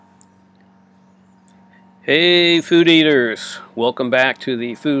Hey, food eaters! Welcome back to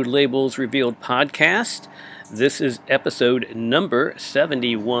the Food Labels Revealed podcast. This is episode number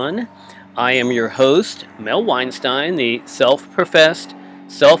 71. I am your host, Mel Weinstein, the self professed,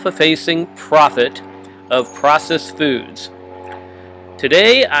 self effacing prophet of processed foods.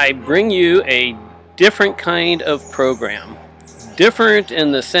 Today, I bring you a different kind of program. Different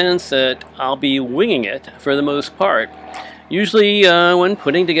in the sense that I'll be winging it for the most part. Usually, when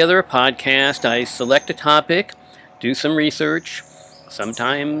putting together a podcast, I select a topic, do some research,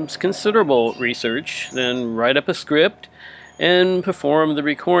 sometimes considerable research, then write up a script and perform the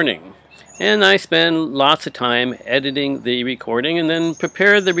recording. And I spend lots of time editing the recording and then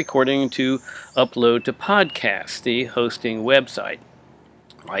prepare the recording to upload to Podcast, the hosting website.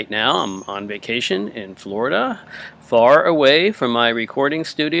 Right now, I'm on vacation in Florida, far away from my recording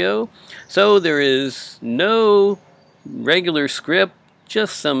studio, so there is no regular script,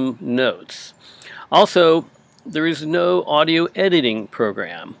 just some notes. Also, there is no audio editing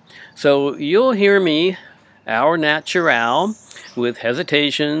program, so you'll hear me our natural with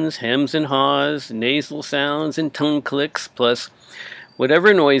hesitations, hems and haws, nasal sounds, and tongue clicks, plus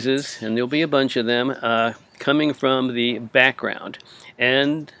whatever noises, and there'll be a bunch of them, coming from the background.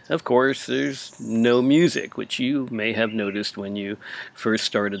 And of course, there's no music, which you may have noticed when you first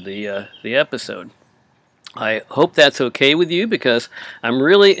started the episode. I hope that's okay with you because I'm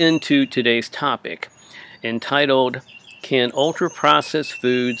really into today's topic entitled Can Ultra Processed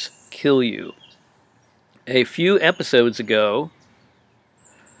Foods Kill You? A few episodes ago,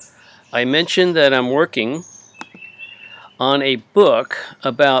 I mentioned that I'm working on a book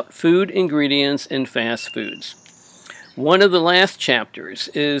about food ingredients in fast foods. One of the last chapters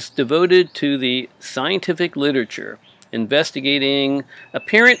is devoted to the scientific literature investigating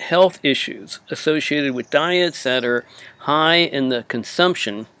apparent health issues associated with diets that are high in the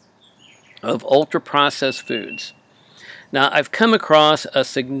consumption of ultra-processed foods. Now, I've come across a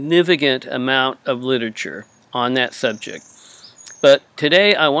significant amount of literature on that subject, but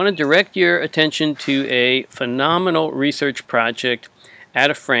today I want to direct your attention to a phenomenal research project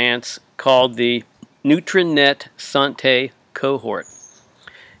out of France called the Nutrinet Santé Cohort.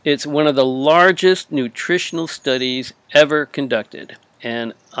 It's one of the largest nutritional studies ever conducted,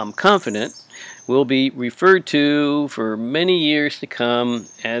 and I'm confident will be referred to for many years to come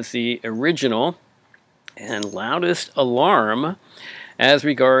as the original and loudest alarm as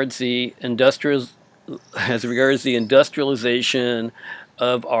regards the industrialization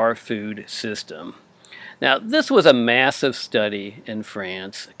of our food system. Now, this was a massive study in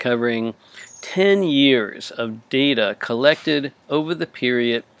France covering 10 years of data collected over the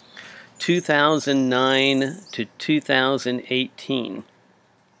period 2009 to 2018.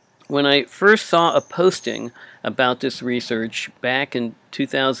 When I first saw a posting about this research back in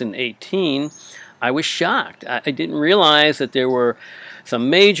 2018, I was shocked. I didn't realize that there were some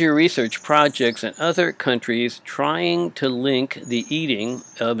major research projects in other countries trying to link the eating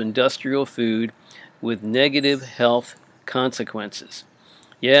of industrial food with negative health consequences.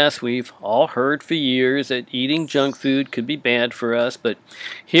 Yes, we've all heard for years that eating junk food could be bad for us, but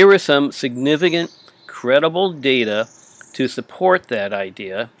here are some significant, credible data to support that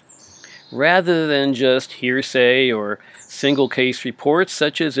idea, rather than just hearsay or single case reports,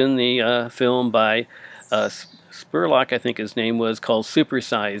 such as in the film by Spurlock, I think his name was, called Super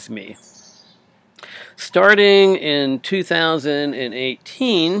Size Me. Starting in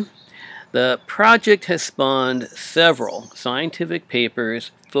 2018, the project has spawned several scientific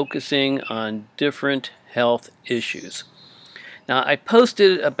papers focusing on different health issues. Now, I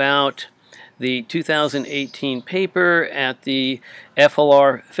posted about the 2018 paper at the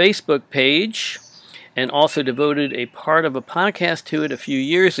FLR Facebook page and also devoted a part of a podcast to it a few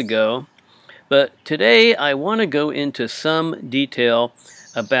years ago. But today I want to go into some detail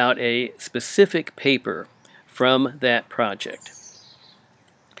about a specific paper from that project.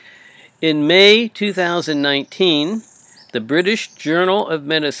 In May 2019, the British Journal of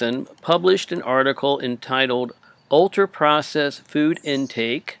Medicine published an article entitled Ultra-Processed Food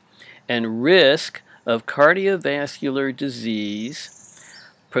Intake and Risk of Cardiovascular Disease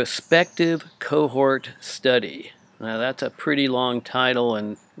Prospective Cohort Study. Now, that's a pretty long title,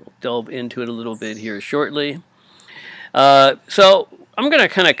 and we'll delve into it a little bit here shortly. So I'm going to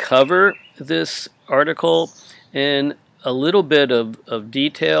kind of cover this article in a little bit of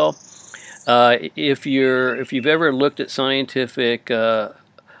detail. If you've ever looked at scientific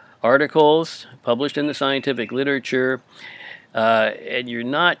articles published in the scientific literature, and you're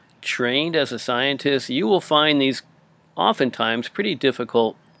not trained as a scientist, you will find these oftentimes pretty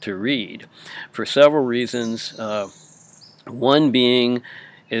difficult to read for several reasons. One being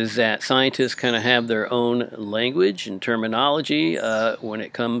is that scientists kind of have their own language and terminology when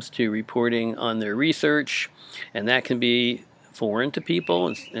it comes to reporting on their research, and that can be foreign to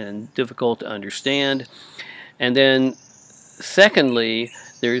people and difficult to understand. And then, secondly,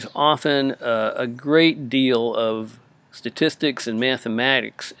 there's often a great deal of statistics and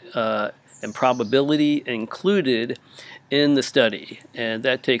mathematics and probability included in the study, and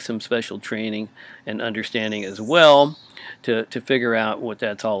that takes some special training and understanding as well to figure out what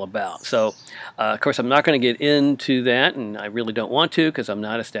that's all about. So, of course, I'm not going to get into that, and I really don't want to because I'm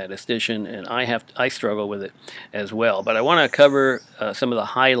not a statistician, and I struggle with it as well. But I want to cover some of the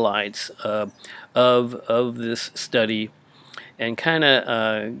highlights of this study and kind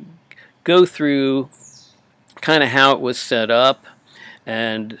of go through kind of how it was set up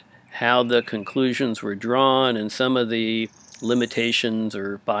and how the conclusions were drawn and some of the limitations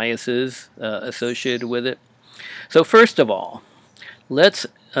or biases associated with it. So first of all, let's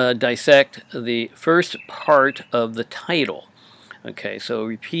dissect the first part of the title. Okay, so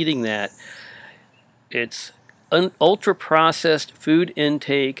repeating that, it's ultra-processed food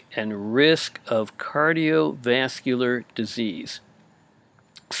intake and risk of cardiovascular disease.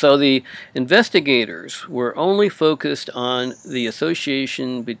 So the investigators were only focused on the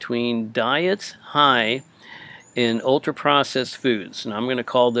association between diets high in ultra-processed foods, and I'm going to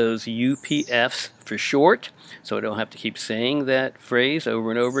call those UPFs for short, so I don't have to keep saying that phrase over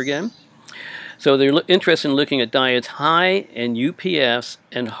and over again. So they're interested in looking at diets high in UPFs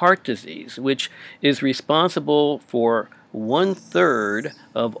and heart disease, which is responsible for 1/3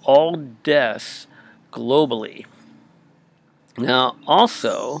 of all deaths globally. Now,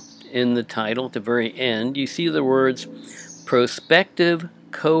 also in the title at the very end, you see the words prospective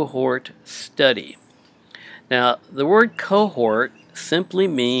cohort study. Now, the word cohort simply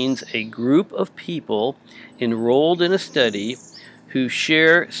means a group of people enrolled in a study who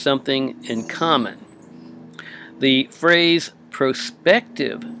share something in common. The phrase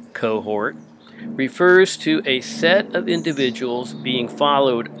prospective cohort refers to a set of individuals being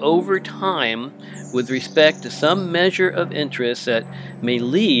followed over time with respect to some measure of interest that may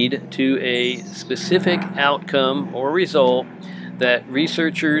lead to a specific outcome or result that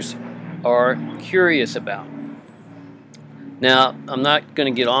researchers are curious about. Now, I'm not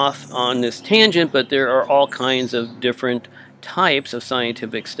going to get off on this tangent, but there are all kinds of different types of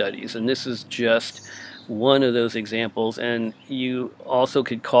scientific studies, and this is just one of those examples, and you also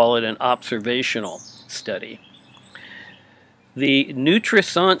could call it an observational study. The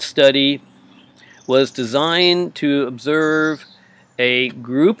Nutrisant study was designed to observe a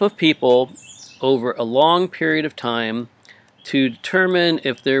group of people over a long period of time to determine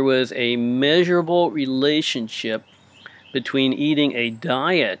if there was a measurable relationship between eating a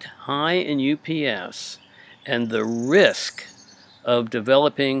diet high in UPFs and the risk of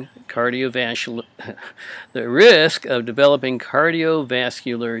developing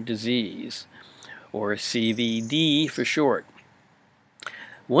cardiovascular disease, or CVD for short.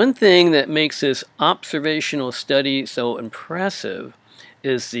 One thing that makes this observational study so impressive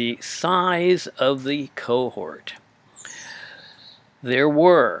is the size of the cohort. There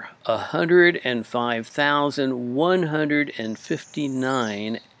were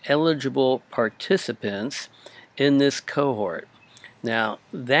 105,159 eligible participants in this cohort. Now,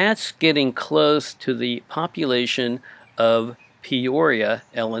 that's getting close to the population of Peoria,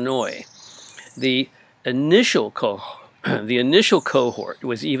 Illinois. The initial cohort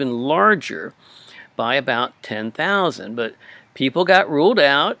was even larger by about 10,000, but people got ruled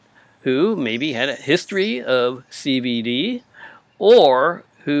out who maybe had a history of CVD or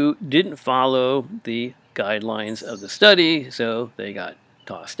who didn't follow the guidelines of the study, so they got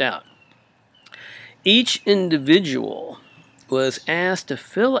tossed out. Each individual was asked to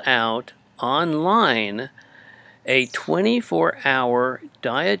fill out online a 24-hour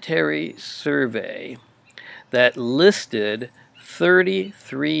dietary survey that listed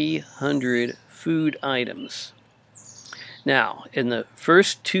 3,300 food items. Now, in the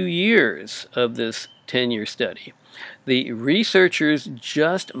first 2 years of this 10-year study, the researchers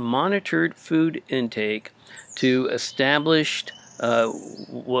just monitored food intake to establish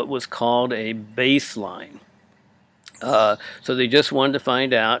what was called a baseline. So they just wanted to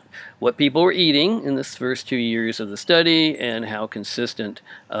find out what people were eating in this first 2 years of the study and how consistent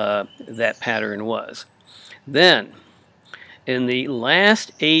that pattern was. Then, in the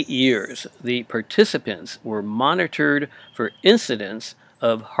last 8 years, the participants were monitored for incidence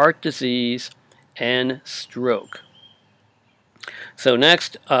of heart disease and stroke. So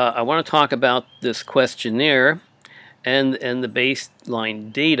next, I want to talk about this questionnaire and the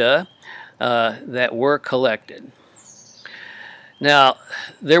baseline data that were collected. Now,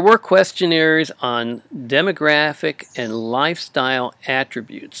 there were questionnaires on demographic and lifestyle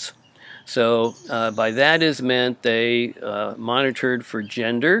attributes. So, by that is meant they monitored for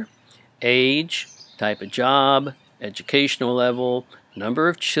gender, age, type of job, educational level, number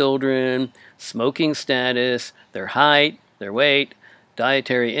of children, smoking status, their height, their weight,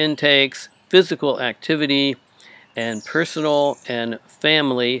 dietary intakes, physical activity, and personal and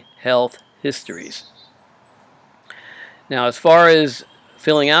family health histories. Now, as far as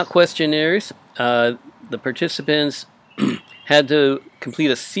filling out questionnaires, the participants had to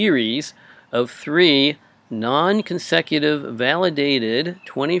complete a series of 3 non consecutive validated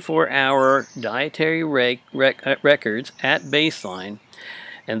 24-hour dietary records at baseline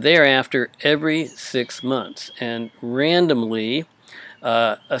and thereafter every 6 months and randomly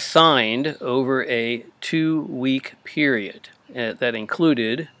assigned over a 2-week period that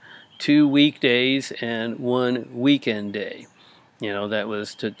included 2 weekdays and 1 weekend day. That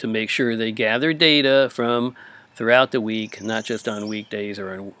was to make sure they gathered data from throughout the week, not just on weekdays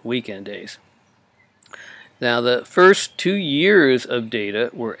or on weekend days. Now, the first 2 years of data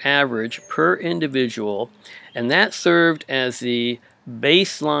were average per individual, and that served as the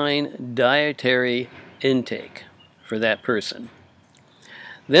baseline dietary intake for that person.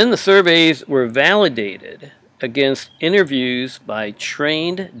 Then the surveys were validated against interviews by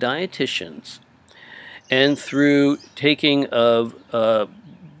trained dietitians and through taking of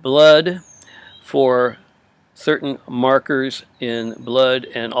blood for certain markers in blood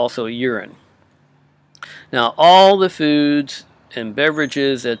and also urine. Now, all the foods and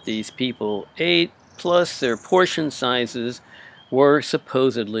beverages that these people ate, plus their portion sizes, were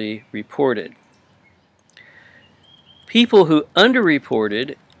supposedly reported. People who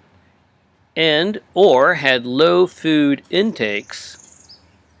underreported and or had low food intakes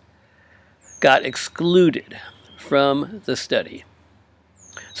got excluded from the study.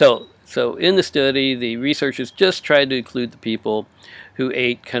 So in the study, the researchers just tried to include the people who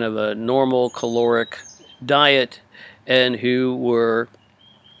ate kind of a normal caloric diet and who were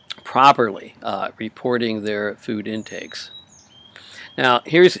properly reporting their food intakes. Now,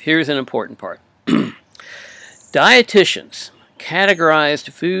 here's an important part. Dietitians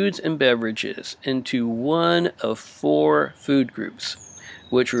categorized foods and beverages into one of 4 food groups,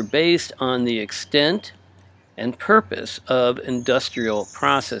 which were based on the extent and purpose of industrial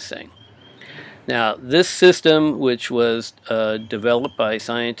processing. Now, this system, which was developed by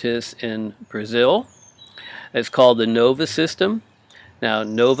scientists in Brazil, is called the NOVA system. Now,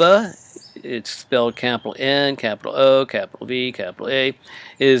 NOVA, it's spelled capital N, capital O, capital V, capital A,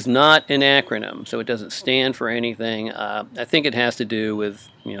 is not an acronym, so it doesn't stand for anything. I think it has to do with,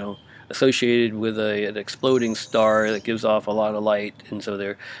 associated with an exploding star that gives off a lot of light, and so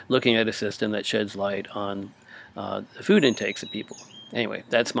they're looking at a system that sheds light on the food intakes of people. Anyway,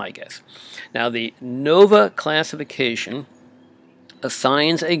 that's my guess. Now, the NOVA classification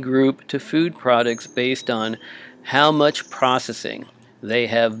assigns a group to food products based on how much processing they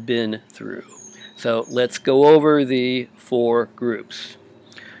have been through. So let's go over the 4 groups.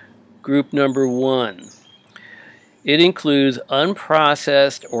 Group number 1. It includes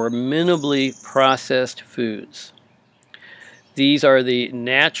unprocessed or minimally processed foods. These are the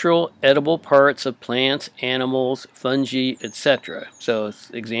natural edible parts of plants, animals, fungi, etc. So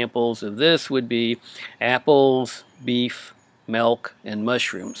examples of this would be apples, beef, milk, and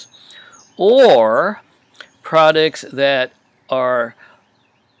mushrooms. Or products that are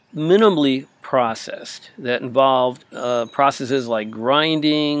minimally processed, that involve processes like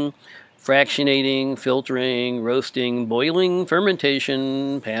grinding, fractionating, filtering, roasting, boiling,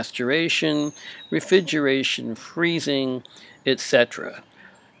 fermentation, pasteurization, refrigeration, freezing, etc.,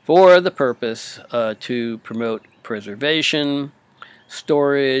 for the purpose to promote preservation,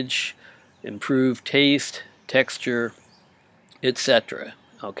 storage, improve taste, texture, etc.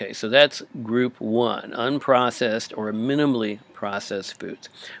 Okay, so that's group 1, unprocessed or minimally processed foods.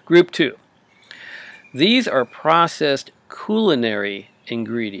 Group 2, these are processed culinary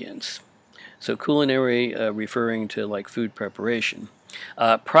ingredients. So culinary referring to like food preparation.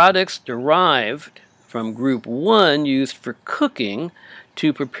 Products derived from group 1 used for cooking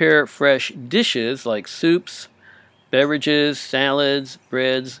to prepare fresh dishes like soups, beverages, salads,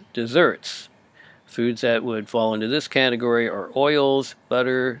 breads, desserts. Foods that would fall into this category are oils,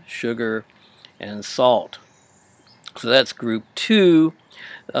 butter, sugar, and salt. So that's group 2.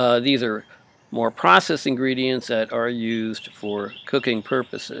 These are more processed ingredients that are used for cooking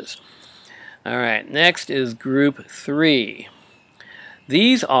purposes. All right, next is group 3.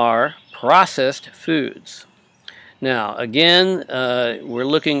 These are processed foods. Now, again, we're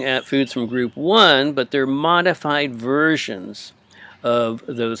looking at foods from group 1, but they're modified versions of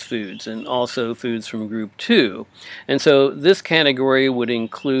those foods, and also foods from group 2. And so this category would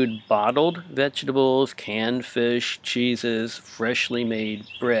include bottled vegetables, canned fish, cheeses, freshly made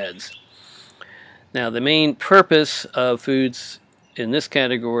breads. Now, the main purpose of foods in this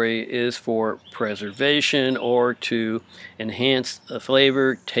category is for preservation or to enhance the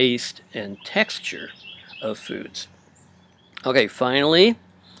flavor, taste, and texture of foods. Okay, finally,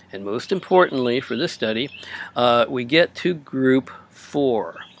 and most importantly for this study, we get to group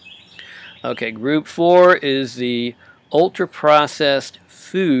 4. Okay, group 4 is the ultra-processed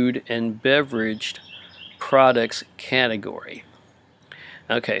food and beverage products category.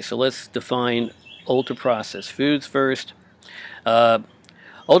 Okay, so let's define ultra-processed foods first.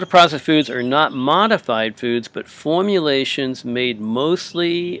 Ultra-processed foods are not modified foods, but formulations made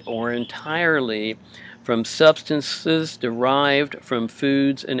mostly or entirely from substances derived from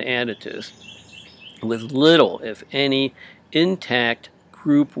foods and additives, with little, if any, intact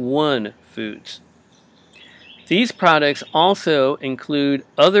Group 1 foods. These products also include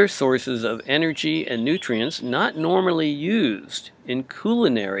other sources of energy and nutrients not normally used in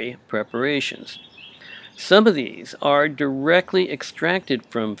culinary preparations. Some of these are directly extracted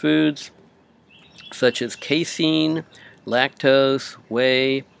from foods such as casein, lactose,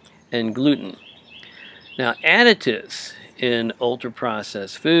 whey, and gluten. Now, additives in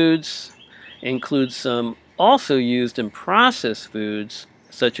ultra-processed foods include some also used in processed foods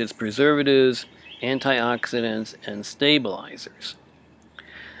such as preservatives, antioxidants, and stabilizers.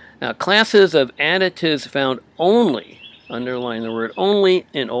 Now, classes of additives found only, underline the word only,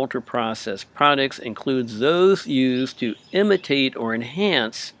 in ultra-processed products includes those used to imitate or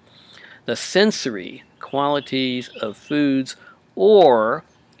enhance the sensory qualities of foods or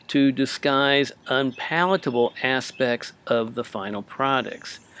to disguise unpalatable aspects of the final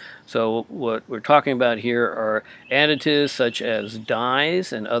products. So what we're talking about here are additives such as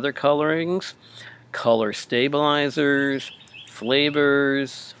dyes and other colorings, color stabilizers,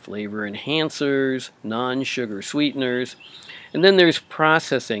 flavors, flavor enhancers, non-sugar sweeteners, and then there's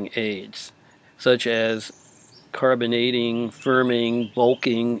processing aids such as carbonating, firming,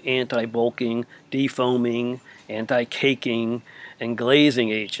 bulking, anti-bulking, defoaming, anti-caking, and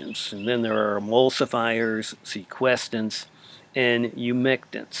glazing agents. And then there are emulsifiers, sequestants, and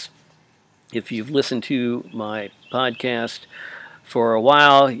humectants. If you've listened to my podcast for a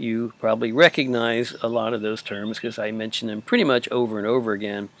while, you probably recognize a lot of those terms because I mention them pretty much over and over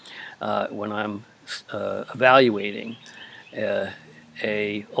again when I'm evaluating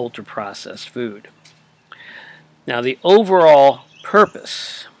a ultra-processed food. Now, the overall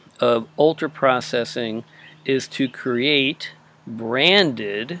purpose of ultra-processing is to create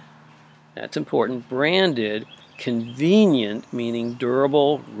branded, that's important, branded, convenient, meaning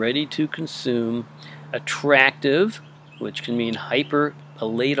durable, ready to consume, attractive, which can mean hyper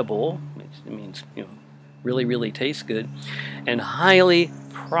palatable, which means really, really tastes good, and highly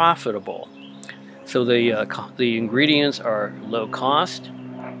profitable. So the ingredients are low cost.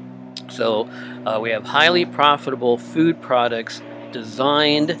 So we have highly profitable food products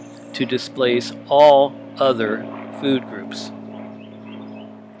designed to displace all other food groups.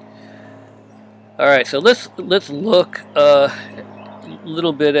 All right, so let's look a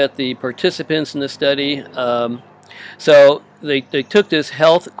little bit at the participants in the study. So they took this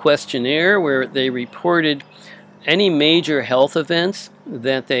health questionnaire where they reported any major health events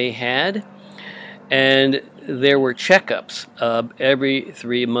that they had, and there were checkups every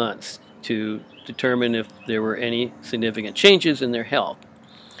 3 months to determine if there were any significant changes in their health.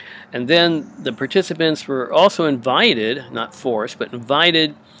 And then the participants were also invited, not forced, but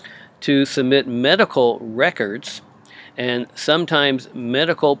invited to submit medical records, and sometimes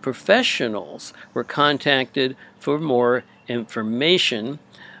medical professionals were contacted for more information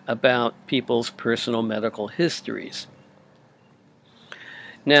about people's personal medical histories.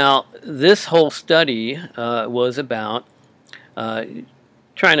 Now, this whole study was about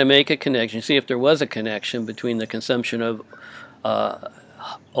trying to make a connection, see if there was a connection between the consumption of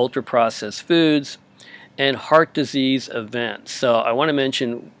ultra-processed foods and heart disease events. So I want to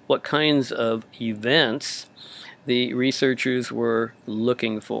mention what kinds of events the researchers were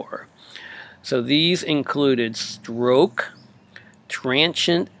looking for. So these included stroke,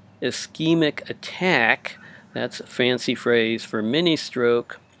 transient ischemic attack, that's a fancy phrase for mini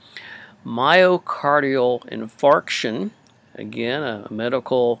stroke, myocardial infarction, again a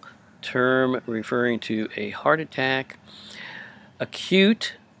medical term referring to a heart attack,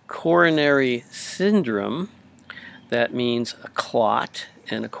 acute coronary syndrome, that means a clot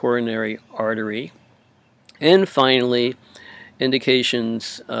in a coronary artery, and finally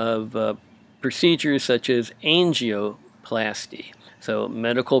indications of procedures such as angioplasty. So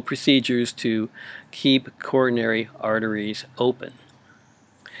medical procedures to keep coronary arteries open.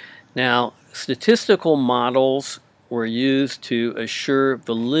 Now, statistical models were used to assure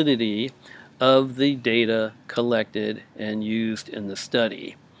validity of the data collected and used in the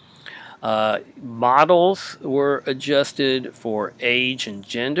study. Models were adjusted for age and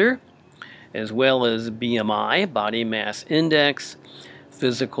gender, as well as BMI, body mass index,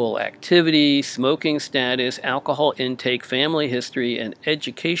 physical activity, smoking status, alcohol intake, family history, and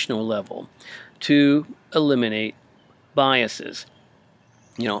educational level to eliminate biases.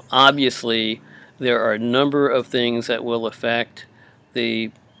 Obviously, there are a number of things that will affect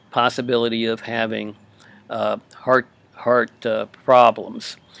the possibility of having heart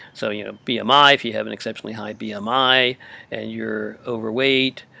problems. So, BMI, if you have an exceptionally high BMI and you're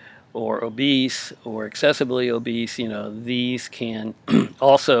overweight or obese or excessively obese, these can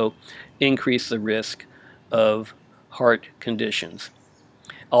also increase the risk of heart conditions.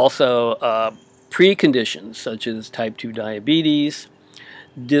 Also, preconditions such as type 2 diabetes,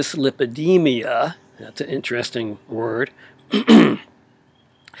 dyslipidemia, that's an interesting word,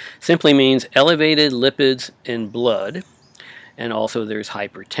 simply means elevated lipids in blood. And also there's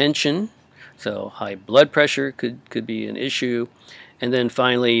hypertension, so high blood pressure could be an issue. And then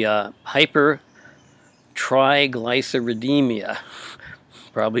finally, hypertriglyceridemia.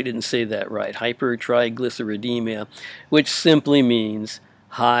 Probably didn't say that right. Hypertriglyceridemia, which simply means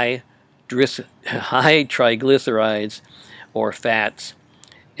high triglycerides or fats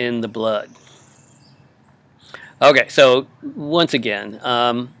in the blood. Okay, so once again,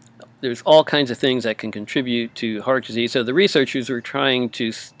 there's all kinds of things that can contribute to heart disease. So the researchers were trying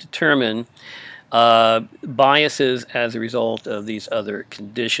to determine biases as a result of these other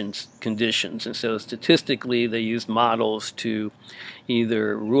conditions. And so statistically, they used models to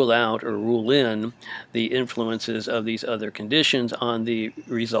either rule out or rule in the influences of these other conditions on the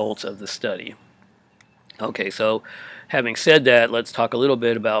results of the study. Okay, so having said that, let's talk a little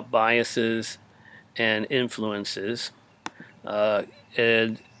bit about biases and influences.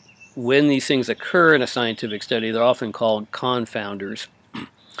 And when these things occur in a scientific study, they're often called confounders.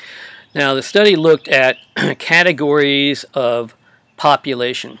 Now, the study looked at categories of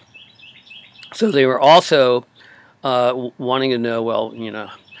population. So they were also wanting to know,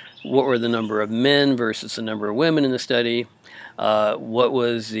 what were the number of men versus the number of women in the study? What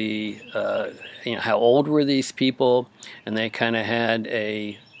was how old were these people? And they kind of had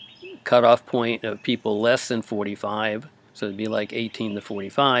a cutoff point of people less than 45, so it'd be like 18 to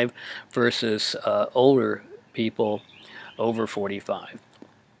 45, versus older people over 45.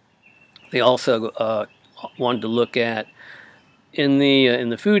 They also wanted to look at in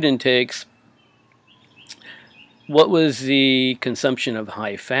the food intakes, what was the consumption of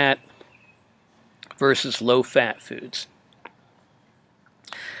high fat versus low fat foods.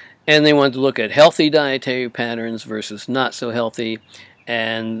 And they wanted to look at healthy dietary patterns versus not so healthy.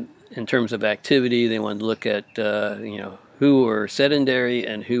 And in terms of activity, they wanted to look at who were sedentary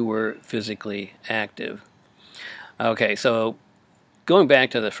and who were physically active. Okay, so going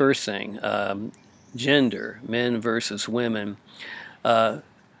back to the first thing, gender, men versus women,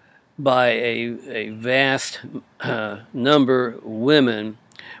 by a vast number, women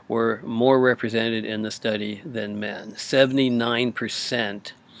were more represented in the study than men.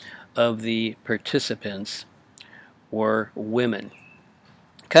 79% of the participants were women.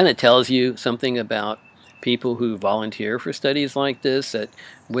 Kind of tells you something about people who volunteer for studies like this, that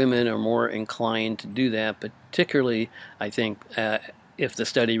women are more inclined to do that, particularly, I think, if the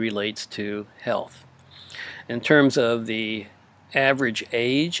study relates to health. In terms of the average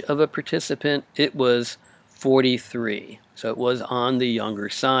age of a participant, it was 43. So it was on the younger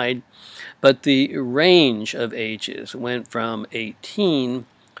side. But the range of ages went from 18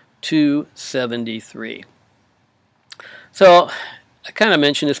 to 73. So I kind of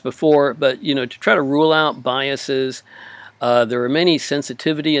mentioned this before, but to try to rule out biases, there were many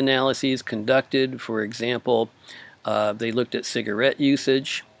sensitivity analyses conducted. For example, they looked at cigarette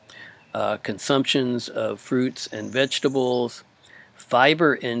usage, consumptions of fruits and vegetables,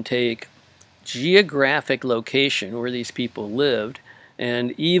 fiber intake, geographic location where these people lived,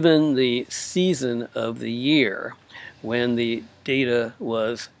 and even the season of the year when the data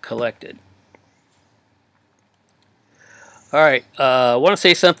was collected. All right, I want to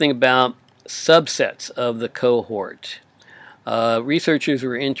say something about subsets of the cohort. Researchers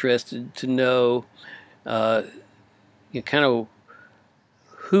were interested to know kind of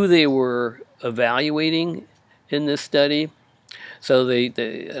who they were evaluating in this study. So they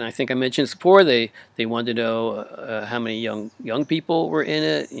and I think I mentioned this before, they wanted to know how many young people were in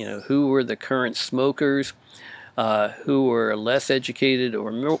it, who were the current smokers, who were less educated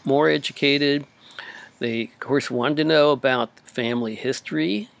or more educated. They, of course, wanted to know about family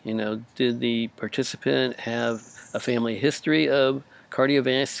history. Did the participant have a family history of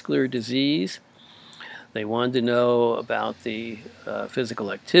cardiovascular disease? They wanted to know about the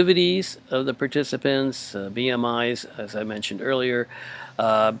physical activities of the participants, BMIs, as I mentioned earlier.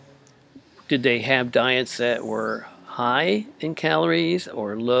 Uh, did they have diets that were high in calories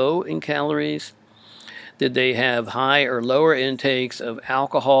or low in calories? Did they have high or lower intakes of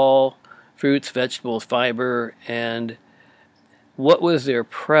alcohol, fruits, vegetables, fiber, and what was their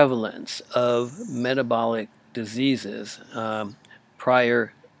prevalence of metabolic diseases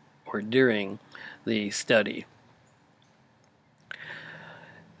prior or during the study?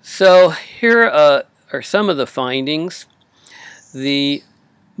 So here are some of the findings. The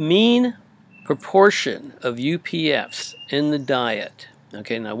mean proportion of UPFs in the diet.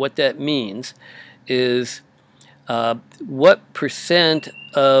 Okay, now what that means is what percent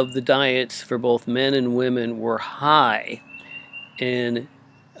of the diets for both men and women were high in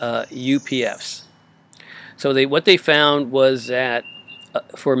UPFs. So what they found was that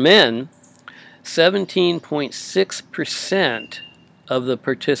for men, 17.6% of the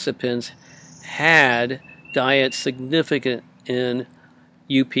participants had diets significant in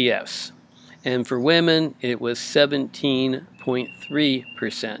UPFs. And for women, it was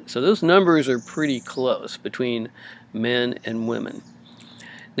 17.3%. So those numbers are pretty close between men and women.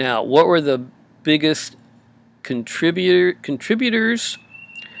 Now, what were the biggest contributors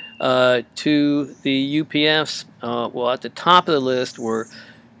to the UPFs? Well, at the top of the list were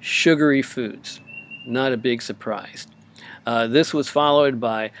sugary foods. Not a big surprise. This was followed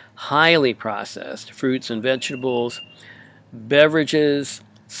by highly processed fruits and vegetables, beverages,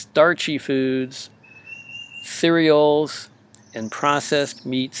 starchy foods, cereals, and processed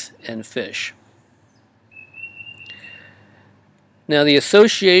meats and fish. Now, the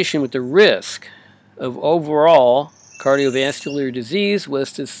association with the risk of overall cardiovascular disease was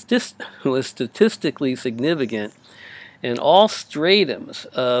statistically significant in all stratums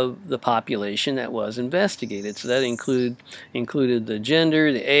of the population that was investigated. So that included the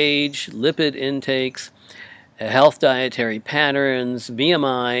gender, the age, lipid intakes, health dietary patterns,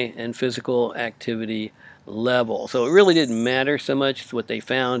 BMI, and physical activity level. So it really didn't matter so much what they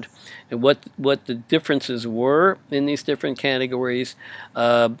found and what the differences were in these different categories.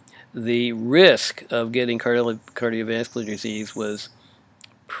 The risk of getting cardiovascular disease was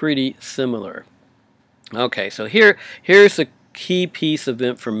pretty similar. Okay, so here's a key piece of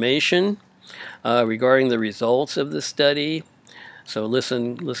information regarding the results of the study. So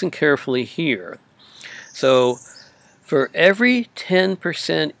listen carefully here. So for every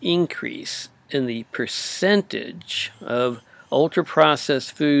 10% increase in the percentage of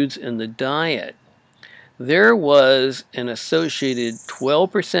ultra-processed foods in the diet, there was an associated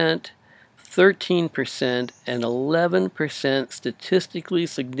 12%, 13%, and 11% statistically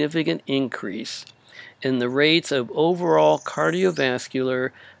significant increase in the rates of overall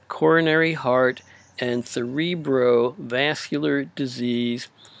cardiovascular, coronary heart, and cerebrovascular disease,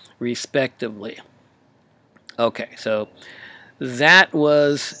 respectively. Okay, so that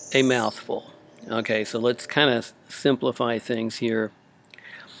was a mouthful. Okay, so let's kind of simplify things here.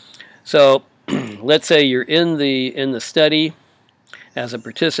 So let's say you're in the study as a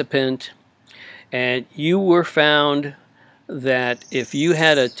participant, and you were found that if you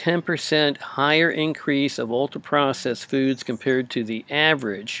had a 10% higher increase of ultra-processed foods compared to the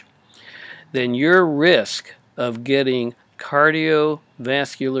average, then your risk of getting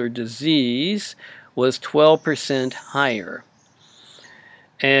cardiovascular disease was 12% higher.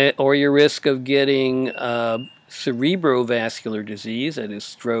 Or your risk of getting cerebrovascular disease, that is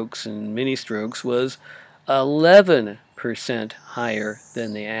strokes and mini strokes, was 11% higher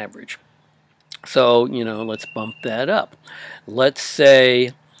than the average. So, let's bump that up. Let's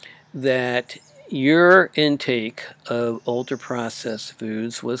say that your intake of ultra-processed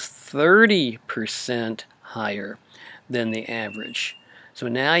foods was 30% higher than the average. So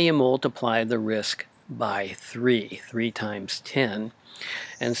now you multiply the risk by 3 times 10.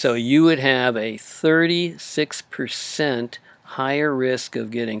 And so you would have a 36% higher risk of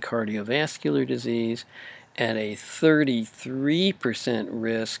getting cardiovascular disease and a 33%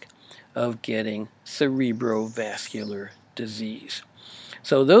 risk of getting cerebrovascular disease.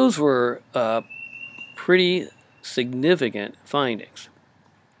 So those were pretty significant findings.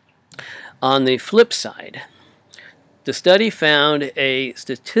 On the flip side, the study found a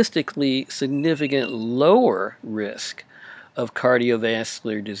statistically significant lower risk of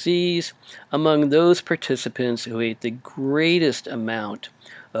cardiovascular disease among those participants who ate the greatest amount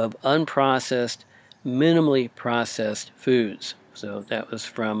of unprocessed minimally processed foods. So that was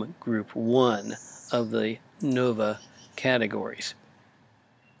from group 1 of the NOVA categories.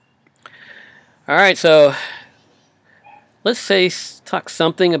 All right, so let's talk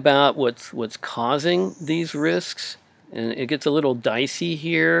something about what's causing these risks, and it gets a little dicey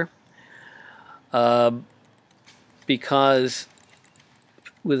here because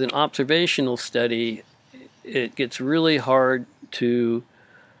with an observational study, it gets really hard to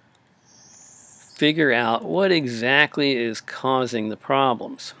figure out what exactly is causing the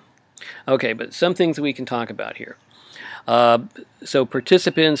problems. Okay, but some things we can talk about here. So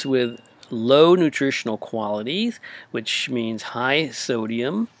participants with low nutritional qualities, which means high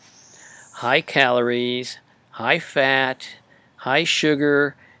sodium, high calories, high fat, high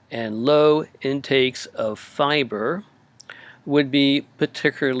sugar, and low intakes of fiber, would be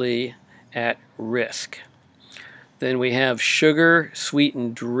particularly at risk. Then we have sugar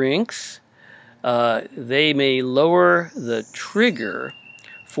sweetened drinks. They may lower the trigger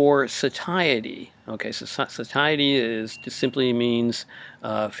for satiety. Okay, so satiety just simply means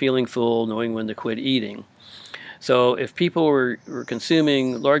feeling full, knowing when to quit eating. So if people were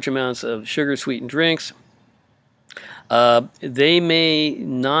consuming large amounts of sugar sweetened drinks, they may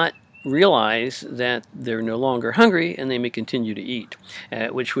not realize that they're no longer hungry and they may continue to eat,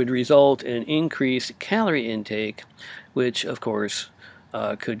 which would result in increased calorie intake, which of course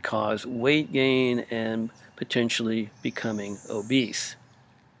could cause weight gain and potentially becoming obese.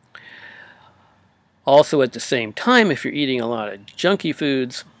 Also, at the same time, if you're eating a lot of junky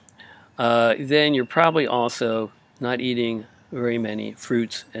foods, then you're probably also not eating very many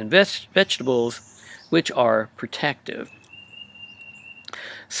fruits and vegetables, which are protective.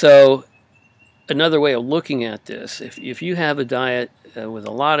 So another way of looking at this, if you have a diet with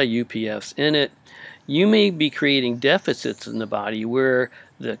a lot of UPFs in it, you may be creating deficits in the body where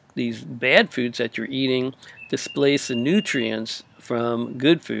these bad foods that you're eating displace the nutrients from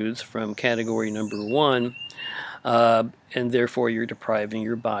good foods from category number 1, and therefore you're depriving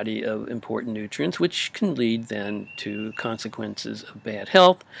your body of important nutrients, which can lead then to consequences of bad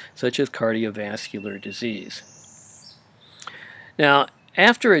health, such as cardiovascular disease. Now,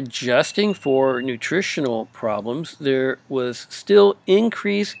 after adjusting for nutritional problems, there was still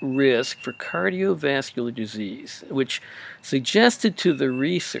increased risk for cardiovascular disease, which suggested to the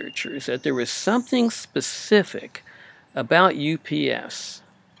researchers that there was something specific about UPFs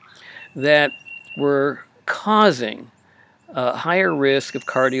that were causing a higher risk of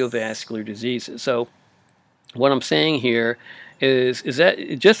cardiovascular diseases. So what I'm saying here is that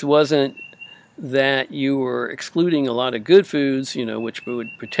it just wasn't that you were excluding a lot of good foods, which would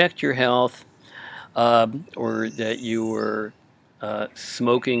protect your health, or that you were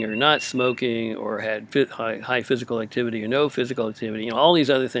smoking or not smoking, or had high physical activity or no physical activity, all these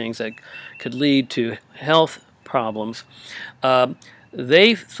other things that could lead to health problems.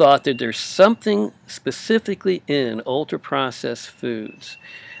 They thought that there's something specifically in ultra-processed foods,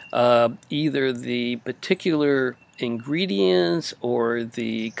 either the particular ingredients or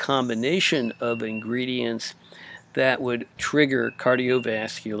the combination of ingredients that would trigger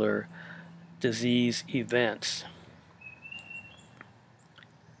cardiovascular disease events.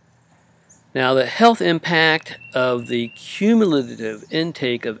 Now, the health impact of the cumulative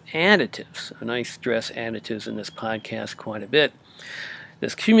intake of additives, and I stress additives in this podcast quite a bit,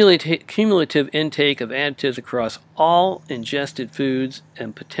 this cumulative intake of additives across all ingested foods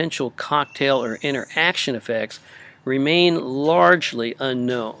and potential cocktail or interaction effects remain largely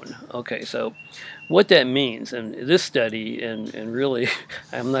unknown. Okay, so what that means, and this study, and really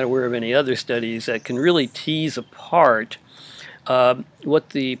I'm not aware of any other studies that can really tease apart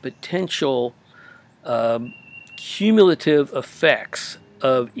what the potential cumulative effects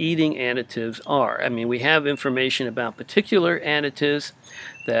of eating additives are. I mean, we have information about particular additives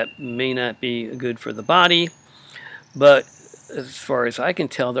that may not be good for the body, but as far as I can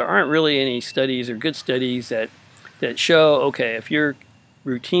tell, there aren't really any studies or good studies that show, okay, if you're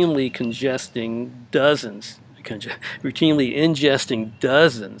routinely ingesting dozens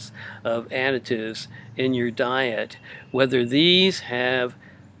of additives in your diet, whether these have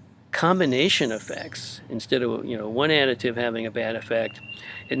combination effects. Instead of one additive having a bad effect,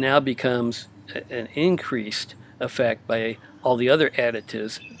 it now becomes an increased effect by all the other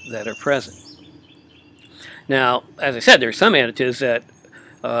additives that are present. Now, as I said, there are some additives that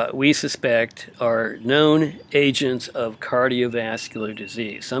we suspect are known agents of cardiovascular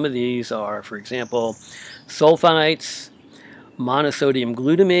disease. Some of these are, for example, sulfites, monosodium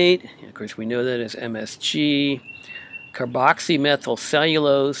glutamate, of course we know that as MSG,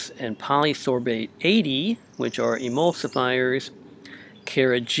 carboxymethylcellulose and polysorbate 80, which are emulsifiers,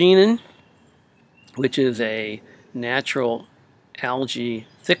 carrageenan, which is a natural algae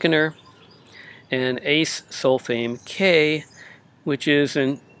thickener, and Ace sulfame K, which is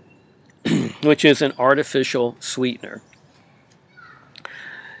an which is an artificial sweetener.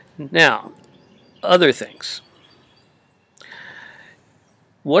 Now, other things.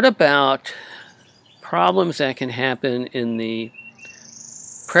 What about problems that can happen in the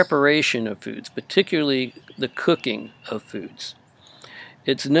preparation of foods, particularly the cooking of foods?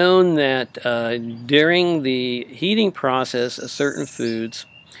 It's known that during the heating process of certain foods,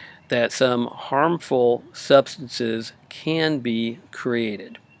 that some harmful substances can be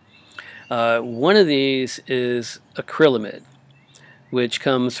created. One of these is acrylamide, which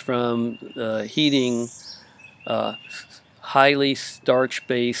comes from heating uh, highly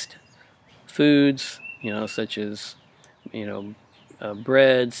starch-based foods, such as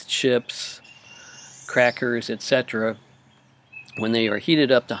breads, chips, crackers, etc. When they are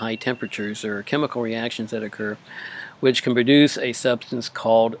heated up to high temperatures, there are chemical reactions that occur, which can produce a substance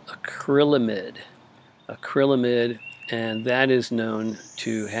called acrylamide. Acrylamide, and that is known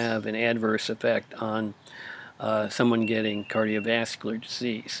to have an adverse effect on someone getting cardiovascular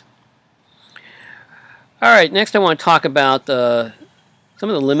disease. All right, next I want to talk about some of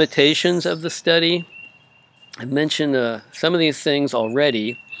the limitations of the study. I mentioned some of these things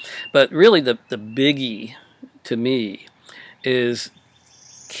already, but really the biggie to me is,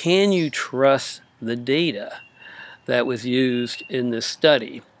 can you trust the data that was used in this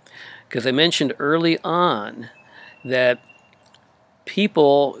study? Because I mentioned early on that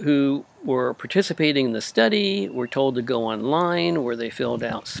people who were participating in the study were told to go online where they filled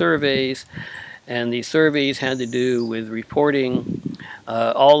out surveys, and these surveys had to do with reporting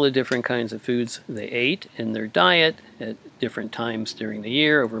all the different kinds of foods they ate in their diet at different times during the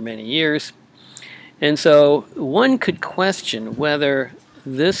year over many years. And so one could question whether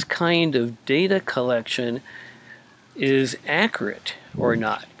this kind of data collection is accurate or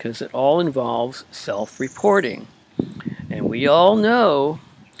not, because it all involves self-reporting. And we all know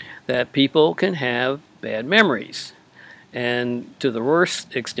that people can have bad memories. And to the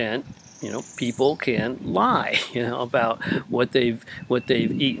worst extent, people can lie, about what they've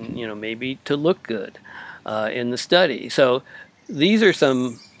eaten, maybe to look good in the study. So these are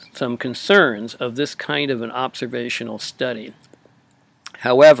some concerns of this kind of an observational study.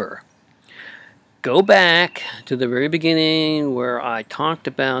 However, go back to the very beginning where I talked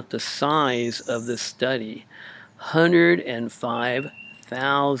about the size of this study.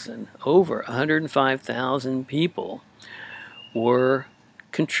 105,000, over 105,000 people were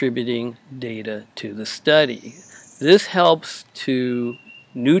contributing data to the study. This helps to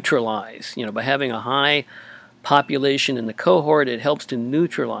neutralize, by having a high population in the cohort, it helps to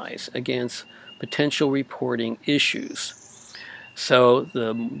neutralize against potential reporting issues. So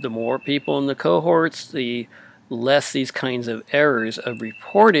the more people in the cohorts, the less these kinds of errors of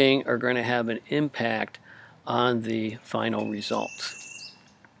reporting are going to have an impact on the final results.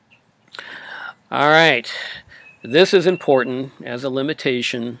 All right, this is important as a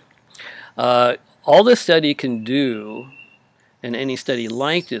limitation. All this study can do, and any study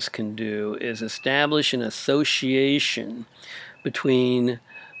like this can do, is establish an association between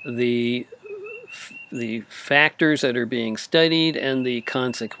the factors that are being studied and the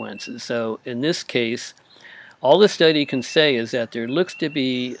consequences. So in this case, all the study can say is that there looks to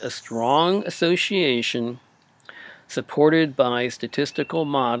be a strong association supported by statistical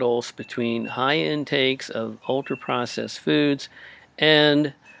models between high intakes of ultra-processed foods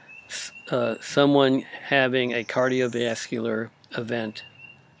and someone having a cardiovascular event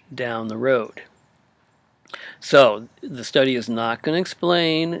down the road. So the study is not going to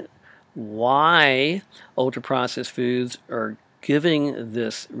explain why ultra-processed foods are giving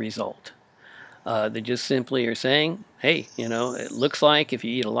this result. They just simply are saying, hey, it looks like if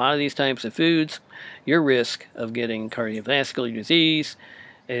you eat a lot of these types of foods, your risk of getting cardiovascular disease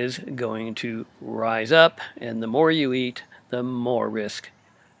is going to rise up, and the more you eat, the more risk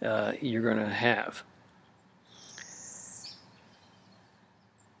you're going to have.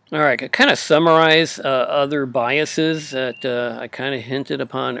 All right, I kind of summarize other biases that I kind of hinted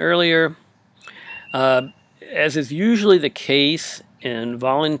upon earlier. As is usually the case in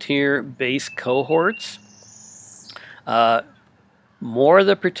volunteer-based cohorts, more of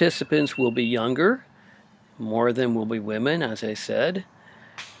the participants will be younger, more of them will be women, as I said.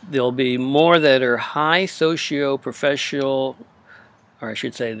 There'll be more that are high socio-professional, or I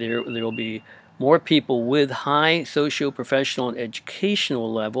should say there will be more people with high socio-professional and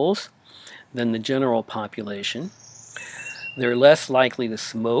educational levels than the general population. They're less likely to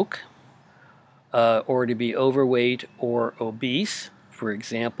smoke or to be overweight or obese. For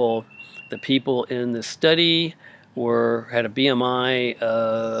example, The people in the study had a BMI,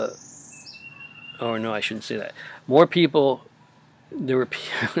 oh no, I shouldn't say that. More people,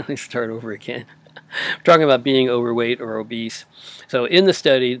 let me start over again. I'm talking about being overweight or obese. So in the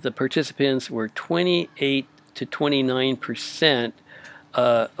study, the participants were 28 to 29%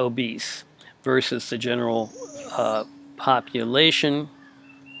 obese versus the general population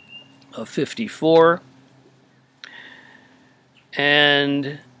of 54.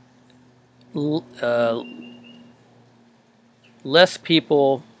 And less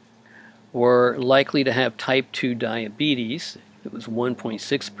people were likely to have type 2 diabetes. It was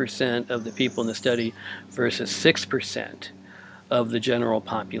 1.6% of the people in the study versus 6% of the general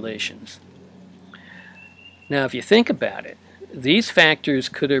populations. Now, if you think about it, these factors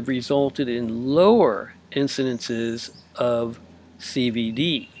could have resulted in lower incidences of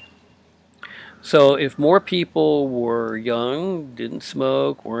CVD. So if more people were young, didn't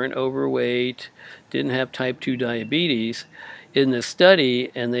smoke, weren't overweight, didn't have type 2 diabetes in this study,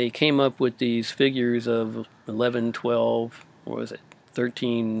 and they came up with these figures of 11, 12, what was it,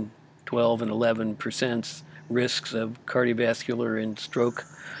 13, 12, and 11% risks of cardiovascular and stroke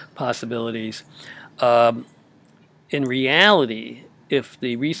possibilities, in reality, if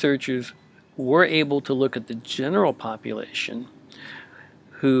the researchers were able to look at the general population,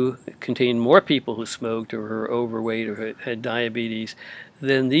 who contained more people who smoked or were overweight or had diabetes,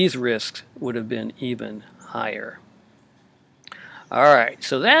 then these risks would have been even higher. All right,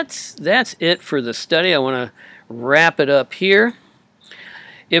 so that's it for the study. I want to wrap it up here.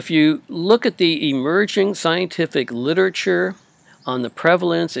 If you look at the emerging scientific literature on the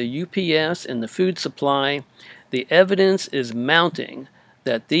prevalence of UPS in the food supply, the evidence is mounting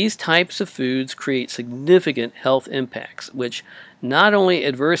that these types of foods create significant health impacts, which not only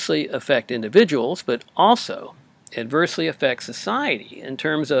adversely affect individuals, but also adversely affect society in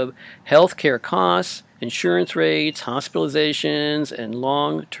terms of healthcare costs, insurance rates, hospitalizations, and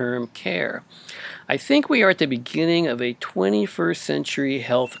long-term care. I think we are at the beginning of a 21st century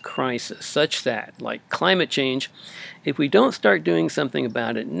health crisis, such that, like climate change, if we don't start doing something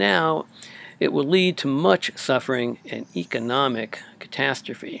about it now, it will lead to much suffering and economic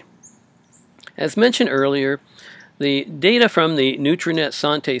catastrophe. As mentioned earlier, the data from the Nutrinet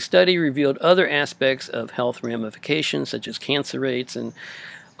Santé study revealed other aspects of health ramifications, such as cancer rates and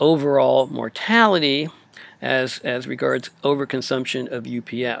overall mortality as regards overconsumption of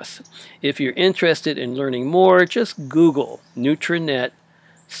UPS. If you're interested in learning more, just Google Nutrinet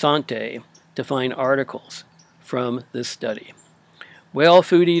Santé to find articles from this study. Well,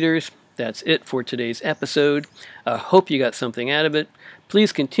 food eaters, that's it for today's episode. I hope you got something out of it.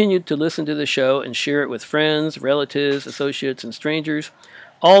 Please continue to listen to the show and share it with friends, relatives, associates, and strangers.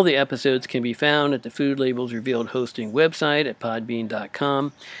 All the episodes can be found at the Food Labels Revealed hosting website at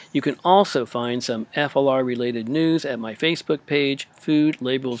podbean.com. You can also find some FLR-related news at my Facebook page, Food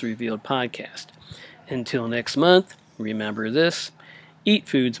Labels Revealed Podcast. Until next month, remember this: eat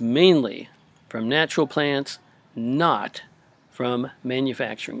foods mainly from natural plants, not from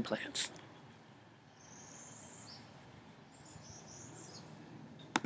manufacturing plants.